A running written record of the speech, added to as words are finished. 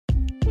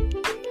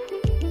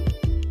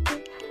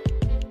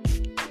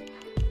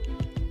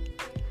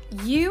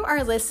You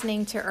are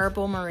listening to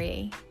Herbal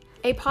Marie,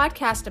 a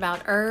podcast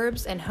about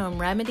herbs and home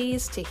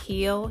remedies to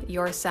heal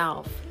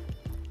yourself.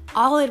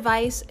 All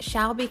advice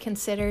shall be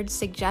considered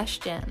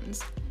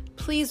suggestions.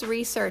 Please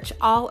research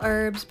all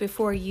herbs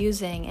before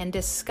using and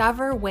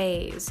discover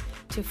ways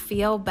to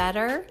feel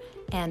better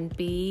and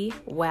be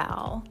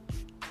well.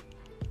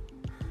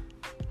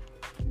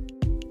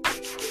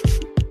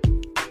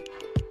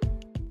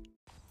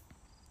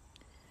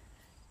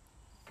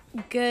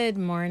 Good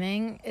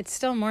morning. It's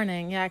still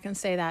morning. Yeah, I can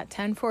say that.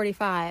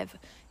 10:45.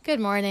 Good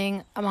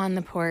morning. I'm on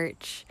the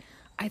porch.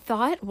 I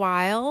thought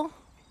while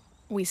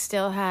we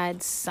still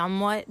had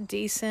somewhat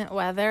decent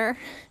weather,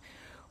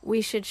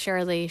 we should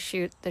surely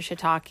shoot the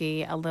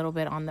shiitake a little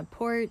bit on the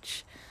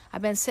porch.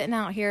 I've been sitting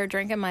out here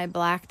drinking my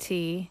black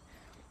tea.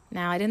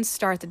 Now, I didn't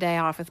start the day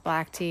off with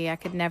black tea. I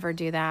could never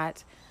do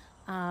that.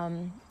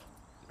 I'm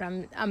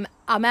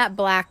at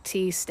black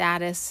tea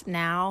status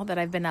now that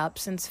I've been up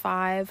since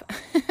 5,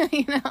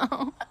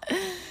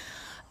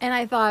 And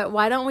I thought,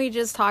 why don't we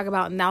just talk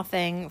about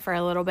nothing for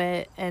a little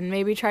bit and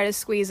maybe try to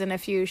squeeze in a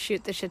few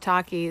shoot the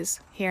shiitakes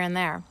here and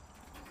there.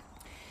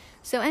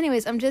 So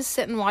anyways, I'm just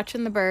sitting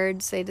watching the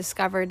birds. They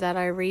discovered that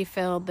I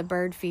refilled the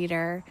bird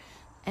feeder.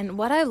 And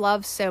what I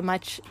love so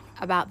much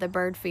about the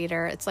bird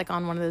feeder, it's like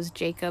on one of those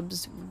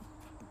Jacob's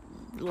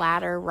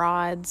ladder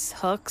rods,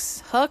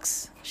 hooks,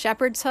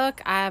 shepherd's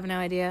hook. I have no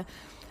idea.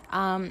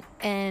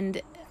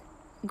 And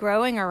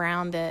growing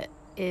around it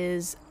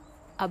is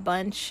a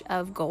bunch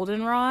of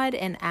goldenrod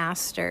and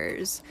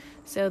asters.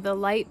 So the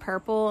light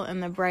purple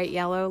and the bright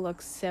yellow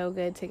look so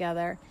good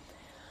together.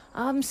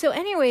 So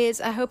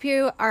anyways, I hope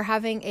you are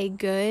having a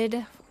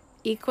good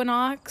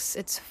equinox.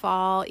 It's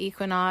fall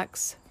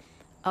equinox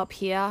up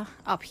here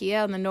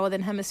in the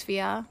northern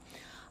hemisphere.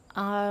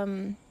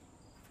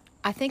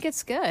 I think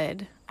it's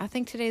good. I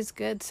think today's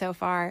good so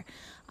far.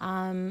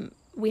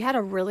 We had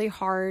a really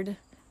hard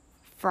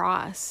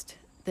frost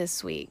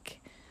this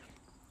week,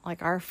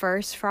 like our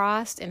first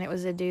frost, and it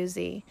was a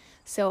doozy.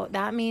 So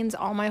that means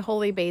all my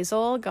holy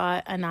basil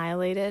got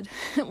annihilated,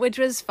 which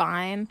was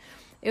fine.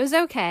 It was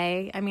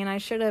okay. I mean, I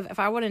should have, if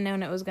I would have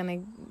known it was going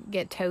to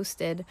get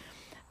toasted,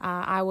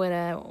 I would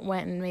have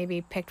went and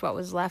maybe picked what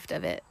was left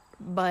of it.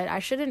 But I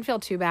shouldn't feel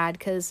too bad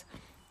because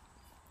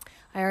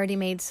I already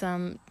made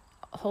some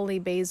holy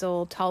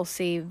basil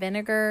tulsi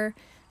vinegar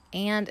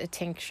and a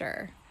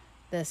tincture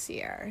this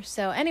year.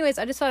 So anyways,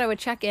 I just thought I would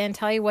check in,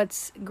 tell you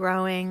what's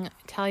growing,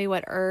 tell you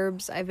what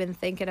herbs I've been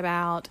thinking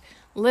about,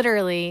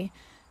 literally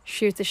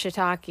shoot the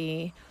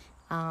shiitake,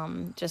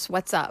 just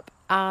what's up.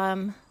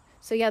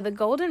 So yeah, the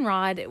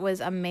goldenrod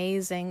was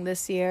amazing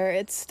this year.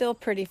 It's still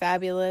pretty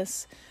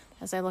fabulous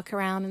as I look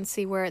around and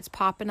see where it's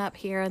popping up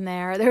here and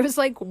there. There was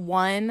like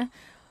one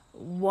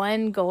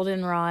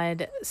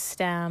goldenrod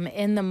stem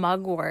in the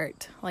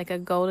mugwort, like a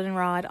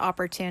goldenrod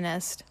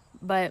opportunist.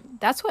 But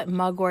that's what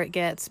mugwort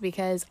gets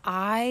because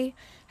I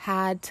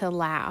had to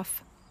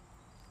laugh.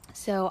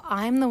 So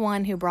I'm the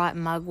one who brought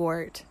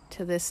mugwort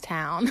to this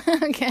town,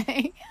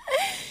 okay?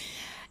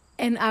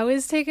 And I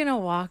was taking a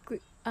walk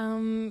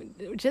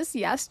just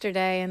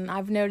yesterday, and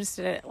I've noticed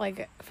it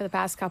like for the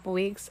past couple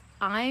weeks.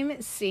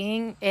 I'm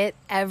seeing it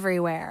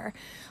everywhere,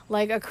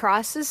 like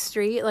across the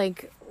street,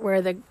 like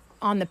where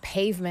on the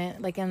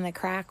pavement, like in the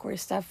crack where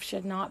stuff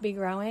should not be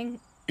growing.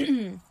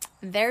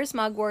 There's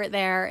mugwort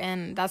there,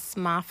 and that's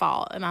my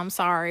fault, and I'm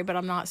sorry, but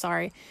I'm not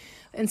sorry.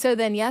 And so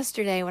then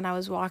yesterday when I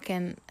was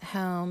walking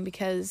home,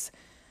 because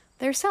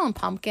they're selling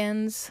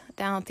pumpkins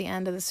down at the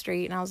end of the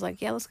street, and I was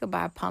like, yeah, let's go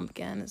buy a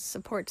pumpkin. It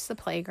supports the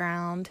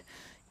playground.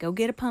 Go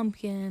get a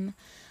pumpkin.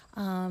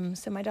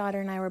 So my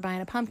daughter and I were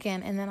buying a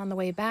pumpkin, and then on the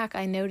way back,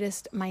 I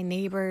noticed my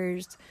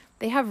neighbors,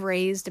 they have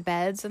raised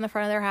beds in the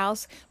front of their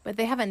house, but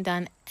they haven't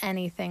done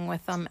anything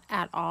with them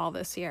at all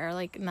this year,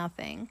 like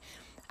nothing.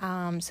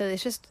 So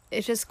it's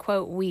just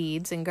quote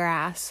weeds and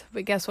grass,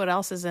 but guess what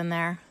else is in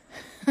there?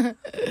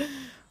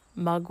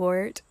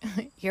 Mugwort.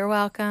 You're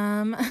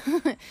welcome.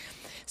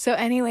 So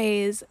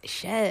anyways,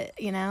 shit,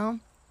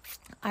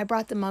 I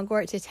brought the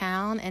mugwort to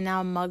town, and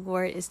now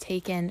mugwort is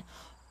taken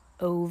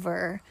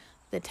over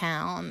the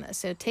town.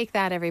 So take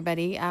that,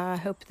 everybody. I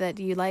hope that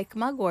you like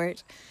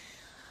mugwort.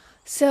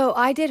 So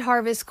I did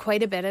harvest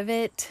quite a bit of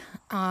it.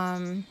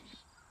 I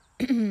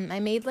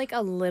made like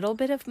a little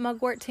bit of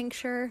mugwort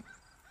tincture,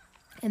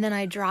 and then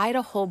I dried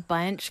a whole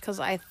bunch because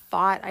I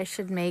thought I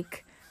should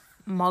make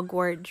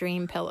mugwort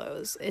dream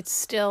pillows. It's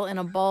still in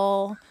a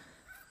bowl.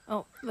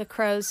 Oh, the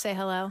crows say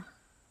hello.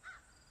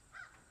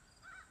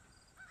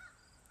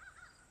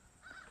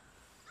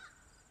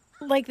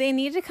 Like, they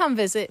need to come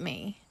visit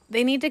me.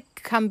 They need to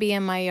come be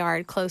in my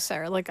yard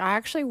closer. Like, I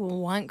actually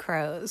want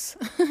crows.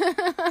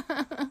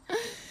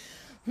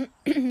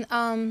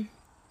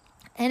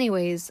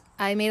 Anyways,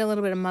 I made a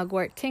little bit of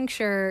mugwort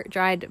tincture,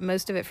 dried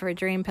most of it for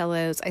dream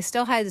pillows. I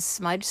still had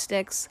smudge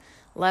sticks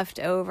left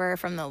over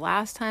from the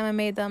last time I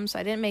made them, so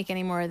I didn't make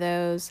any more of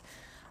those.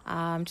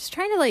 Just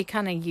trying to like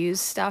kind of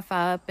use stuff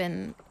up,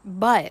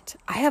 but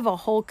I have a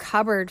whole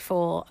cupboard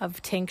full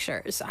of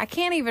tinctures. I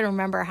can't even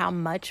remember how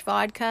much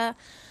vodka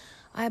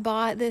I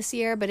bought this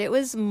year, but it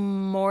was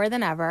more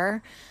than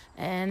ever.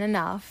 and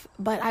enough,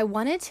 but I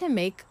wanted to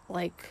make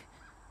like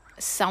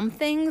some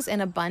things in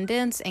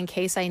abundance in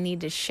case I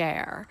need to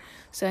share.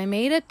 So I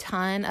made a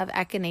ton of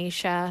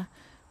echinacea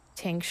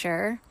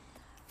tincture.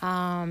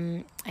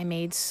 I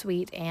made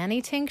Sweet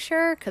Annie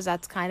tincture because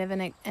that's kind of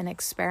an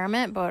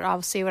experiment, but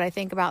I'll see what I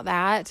think about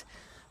that.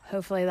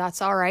 Hopefully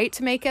that's all right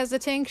to make as a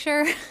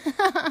tincture.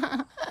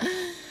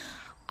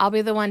 I'll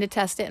be the one to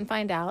test it and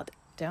find out.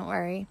 Don't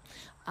worry.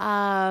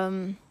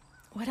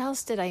 What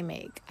else did I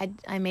make?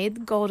 I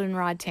made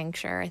goldenrod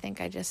tincture. I think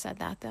I just said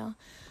that though.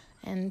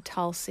 And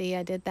Tulsi,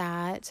 I did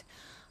that.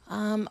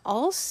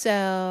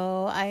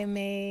 Also, I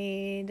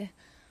made,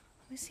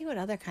 let me see what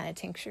other kind of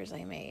tinctures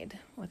I made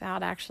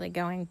without actually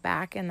going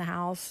back in the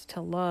house to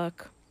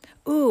look.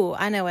 Ooh,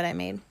 I know what I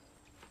made.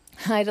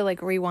 I had to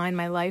like rewind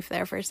my life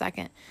there for a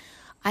second.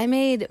 I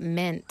made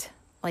mint,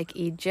 like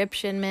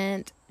Egyptian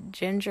mint,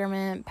 ginger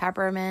mint,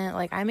 peppermint.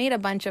 Like I made a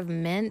bunch of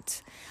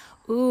mint.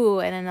 Ooh,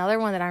 and another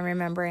one that I'm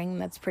remembering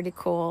that's pretty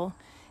cool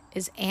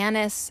is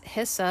anise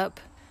hyssop.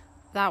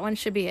 That one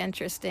should be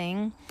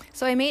interesting.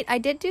 So I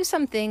did do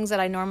some things that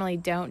I normally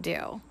don't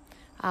do.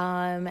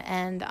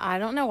 And I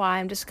don't know why.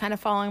 I'm just kind of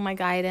following my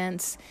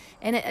guidance.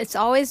 And it's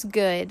always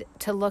good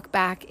to look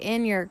back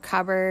in your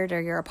cupboard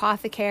or your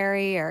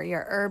apothecary or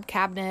your herb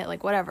cabinet,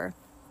 like whatever,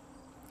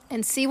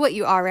 and see what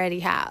you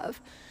already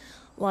have.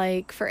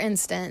 Like, for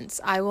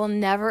instance, I will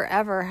never,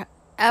 ever,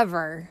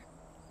 ever,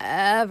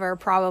 ever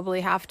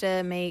probably have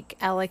to make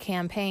Ella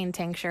Campaign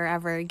tincture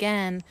ever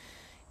again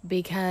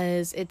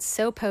because it's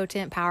so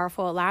potent,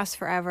 powerful, it lasts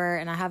forever,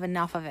 and I have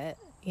enough of it.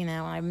 You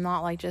know, I'm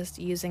not like just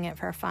using it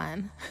for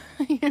fun,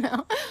 you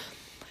know?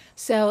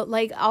 So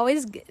like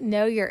always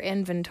know your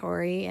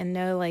inventory and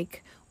know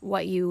like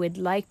what you would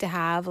like to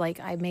have. Like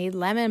I made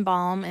lemon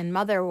balm and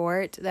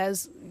motherwort.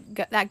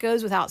 That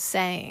goes without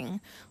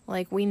saying.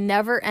 Like we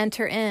never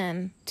enter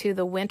in to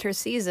the winter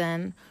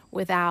season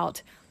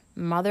without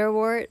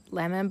motherwort,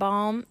 lemon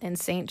balm, and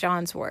St.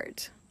 John's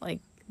wort. Like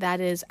that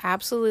is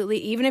absolutely,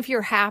 even if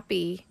you're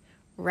happy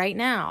right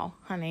now,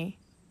 honey,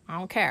 I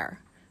don't care.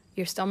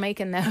 You're still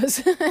making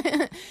those.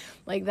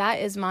 Like that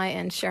is my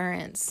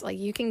insurance. Like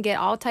you can get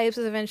all types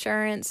of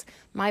insurance.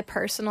 My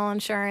personal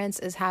insurance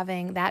is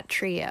having that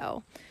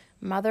trio,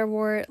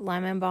 motherwort,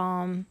 lemon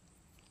balm,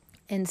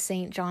 and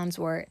St. John's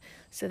wort,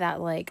 so that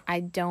like I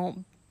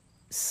don't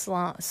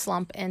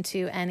slump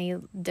into any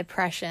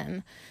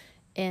depression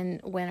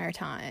in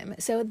wintertime.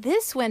 So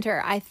this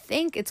winter, I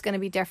think it's going to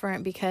be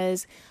different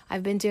because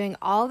I've been doing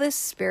all this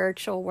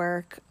spiritual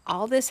work,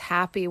 all this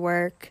happy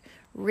work,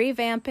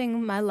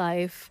 revamping my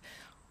life,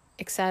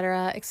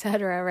 etc.,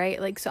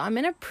 right? Like, so I'm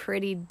in a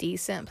pretty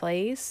decent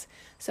place.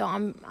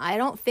 So I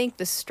don't think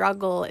the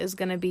struggle is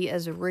going to be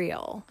as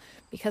real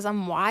because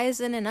I'm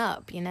wisening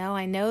up, you know?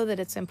 I know that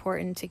it's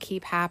important to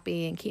keep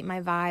happy and keep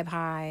my vibe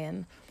high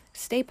and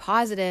stay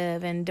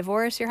positive and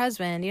divorce your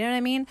husband. You know what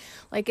I mean?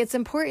 Like, it's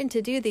important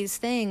to do these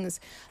things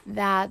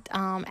that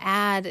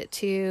add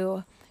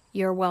to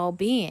your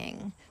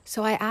well-being.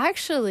 So I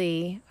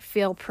actually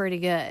feel pretty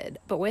good.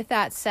 But with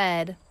that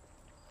said,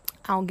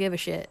 I don't give a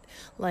shit.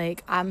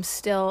 Like, I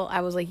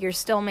was like, you're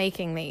still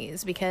making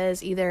these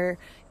because either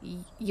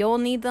you'll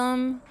need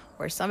them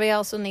or somebody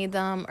else will need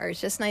them, or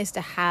it's just nice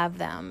to have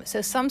them.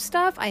 So some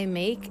stuff I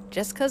make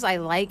just because I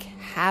like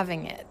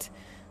having it.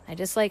 I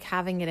just like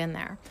having it in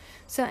there.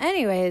 So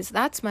anyways,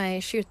 that's my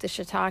Shoot the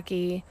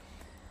Shiitake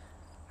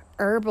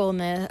herbal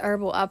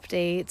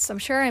updates. I'm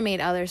sure I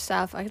made other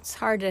stuff. It's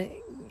hard to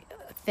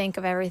think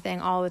of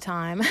everything all the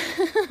time.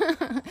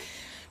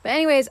 But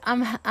anyways,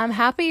 I'm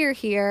happy you're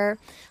here.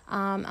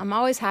 I'm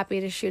always happy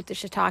to shoot the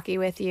shiitake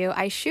with you.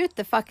 I shoot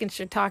the fucking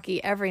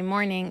shiitake every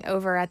morning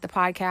over at the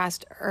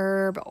podcast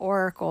Herb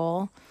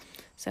Oracle.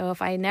 So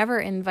if I never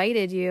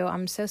invited you,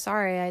 I'm so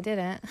sorry I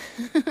didn't.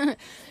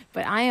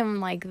 But I am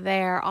like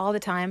there all the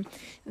time.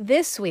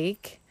 This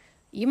week,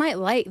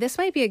 this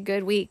might be a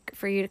good week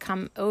for you to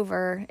come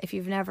over if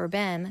you've never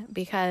been,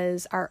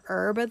 because our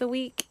herb of the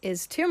week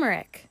is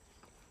turmeric,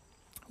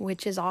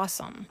 which is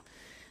awesome.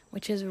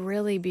 Which is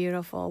really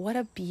beautiful. What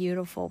a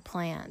beautiful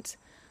plant.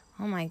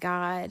 Oh my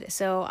God.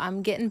 So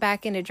I'm getting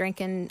back into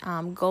drinking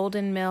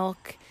golden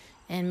milk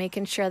and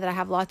making sure that I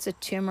have lots of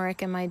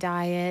turmeric in my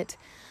diet.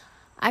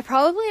 I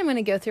probably am going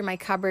to go through my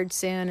cupboard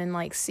soon and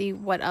like see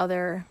what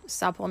other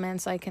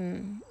supplements I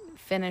can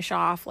finish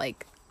off.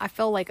 Like I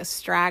feel like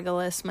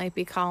astragalus might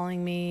be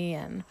calling me,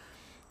 and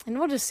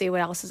we'll just see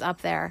what else is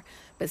up there.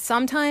 But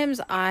sometimes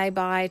I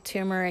buy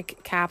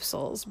turmeric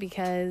capsules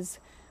because,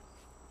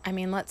 I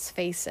mean, let's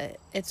face it,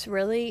 it's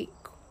probably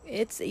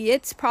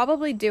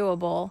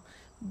doable,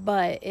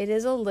 but it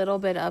is a little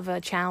bit of a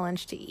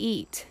challenge to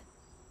eat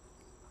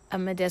a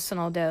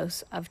medicinal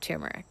dose of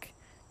turmeric.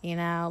 You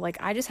know, like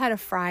I just had a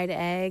fried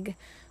egg.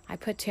 I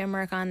put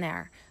turmeric on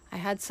there. I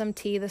had some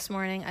tea this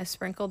morning. I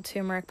sprinkled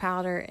turmeric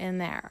powder in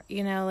there.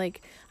 You know,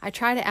 like I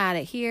try to add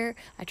it here.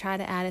 I try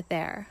to add it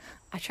there.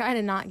 I try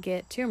to not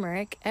get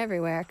turmeric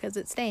everywhere because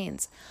it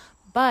stains,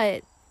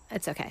 but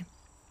it's okay.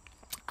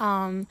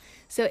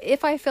 So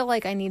if I feel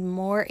like I need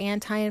more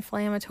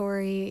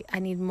anti-inflammatory, I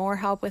need more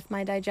help with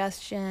my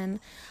digestion,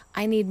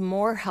 I need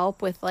more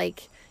help with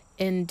like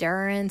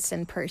endurance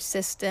and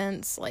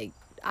persistence, like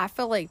I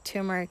feel like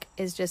turmeric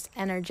is just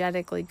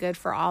energetically good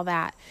for all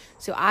that.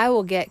 So I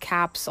will get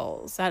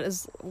capsules. That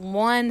is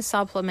one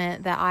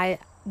supplement that I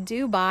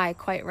do buy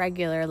quite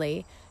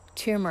regularly,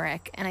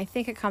 turmeric. And I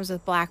think it comes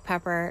with black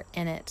pepper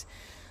in it.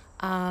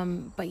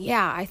 But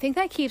yeah, I think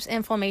that keeps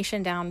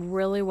inflammation down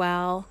really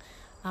well.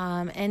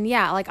 And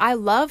yeah, like I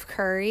love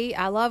curry.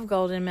 I love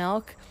golden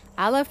milk.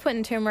 I love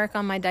putting turmeric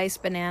on my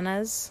diced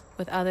bananas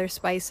with other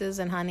spices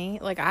and honey.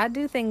 Like I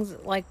do things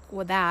like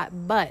with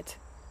that, but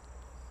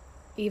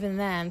even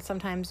then,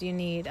 sometimes you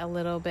need a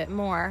little bit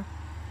more.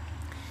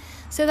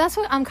 So that's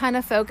what I'm kind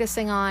of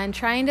focusing on,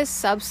 trying to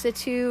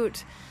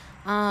substitute.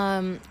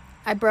 I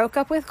broke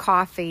up with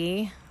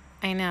coffee.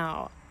 I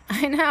know.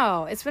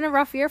 It's been a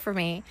rough year for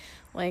me.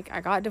 Like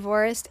I got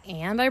divorced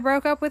and I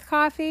broke up with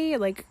coffee.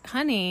 Like,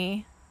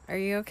 honey, are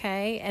you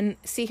okay? And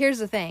see, here's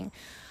the thing.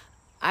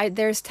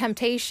 There's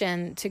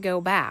temptation to go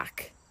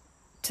back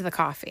to the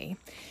coffee.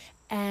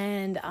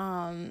 And,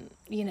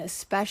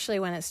 especially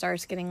when it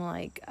starts getting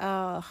like,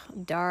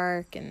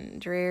 dark and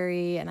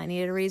dreary and I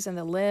need a reason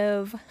to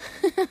live.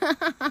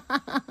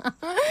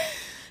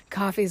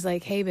 Coffee's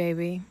like, hey,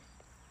 baby.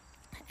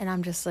 And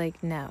I'm just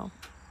like, no.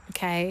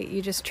 Okay.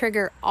 You just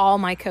trigger all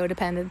my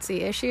codependency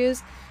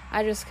issues.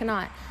 I just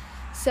cannot.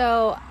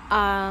 So,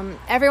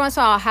 every once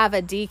in a while I'll have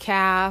a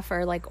decaf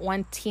or like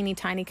one teeny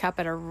tiny cup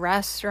at a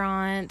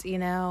restaurant,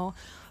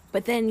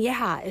 but then,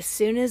 yeah, as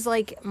soon as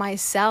like my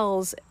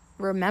cells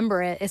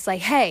remember it, it's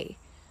like, hey,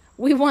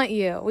 we want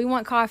you. We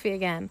want coffee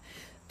again.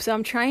 So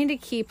I'm trying to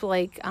keep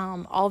like,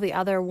 all the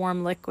other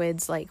warm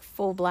liquids like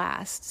full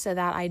blast so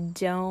that I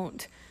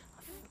don't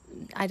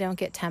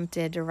get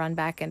tempted to run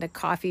back into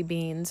coffee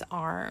beans'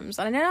 arms.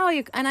 And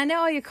I know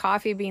all you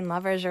coffee bean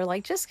lovers are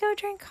like, just go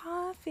drink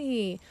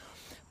coffee.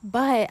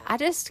 But I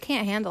just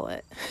can't handle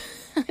it.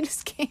 I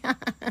just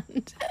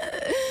can't.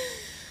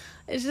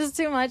 It's just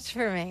too much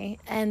for me.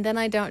 And then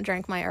I don't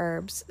drink my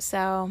herbs.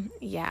 So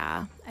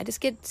yeah, I just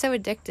get so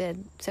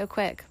addicted so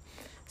quick.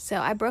 So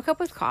I broke up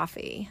with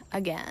coffee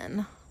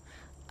again.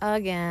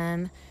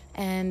 And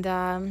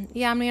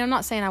yeah, I mean, I'm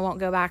not saying I won't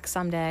go back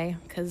someday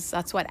because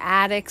that's what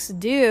addicts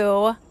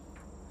do.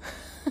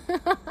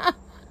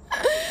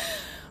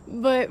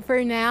 But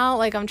for now,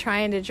 like I'm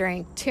trying to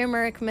drink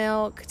turmeric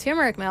milk,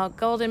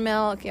 golden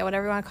milk,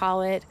 whatever you want to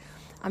call it.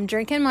 I'm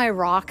drinking my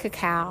raw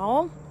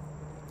cacao,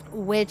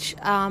 which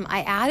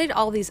I added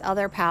all these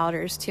other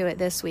powders to it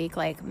this week,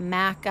 like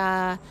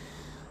maca,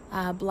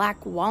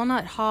 black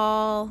walnut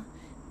hull,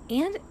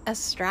 and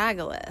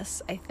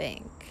astragalus, I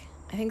think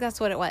that's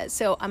what it was.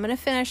 So I'm going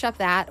to finish up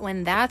that.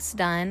 When that's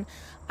done,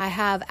 I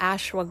have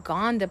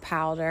ashwagandha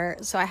powder.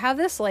 So I have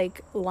this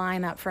like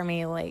lineup for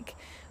me, like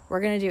we're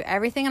going to do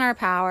everything in our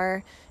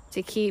power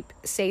to keep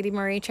Sadie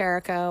Marie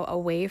Cherico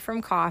away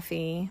from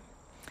coffee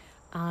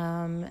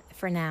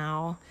for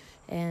now.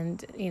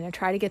 And,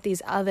 try to get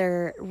these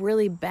other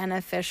really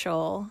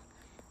beneficial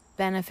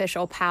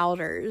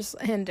powders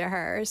into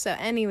her. So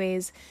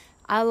anyways,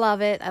 I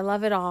love it. I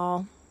love it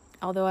all.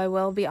 Although I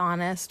will be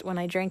honest, when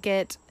I drink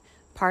it,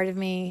 part of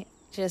me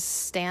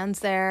just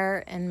stands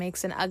there and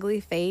makes an ugly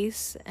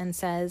face and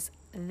says,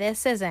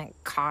 this isn't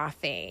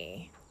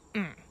coffee.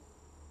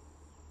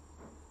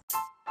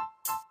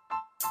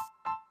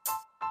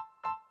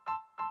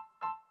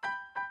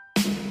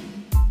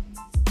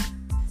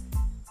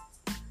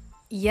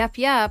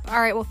 Yep. All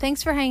right. Well,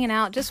 thanks for hanging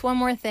out. Just one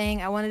more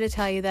thing. I wanted to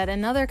tell you that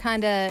another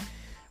kind of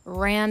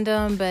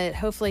random, but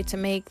hopefully to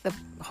make the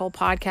whole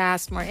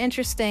podcast more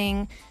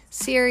interesting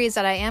series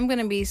that I am going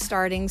to be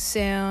starting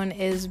soon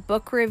is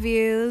book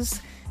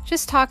reviews.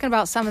 Just talking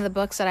about some of the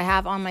books that I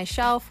have on my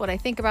shelf, what I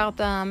think about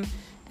them,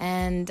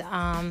 and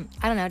I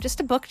don't know,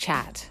 just a book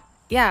chat.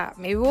 Yeah,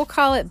 maybe we'll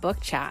call it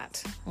book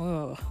chat.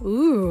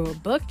 Ooh,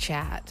 book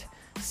chat.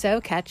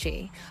 So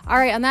catchy. All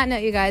right, on that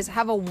note, you guys,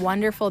 have a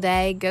wonderful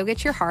day. Go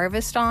get your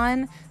harvest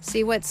on.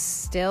 See what's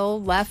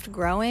still left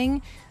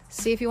growing.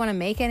 See if you want to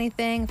make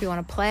anything, if you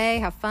want to play,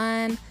 have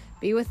fun,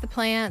 be with the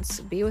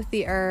plants, be with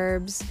the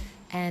herbs.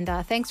 And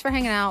thanks for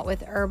hanging out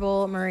with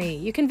Herbal Marie.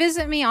 You can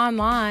visit me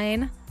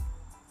online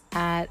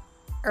at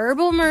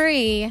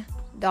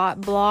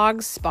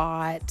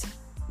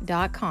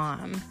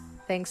herbalmarie.blogspot.com.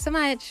 Thanks so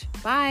much.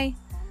 Bye.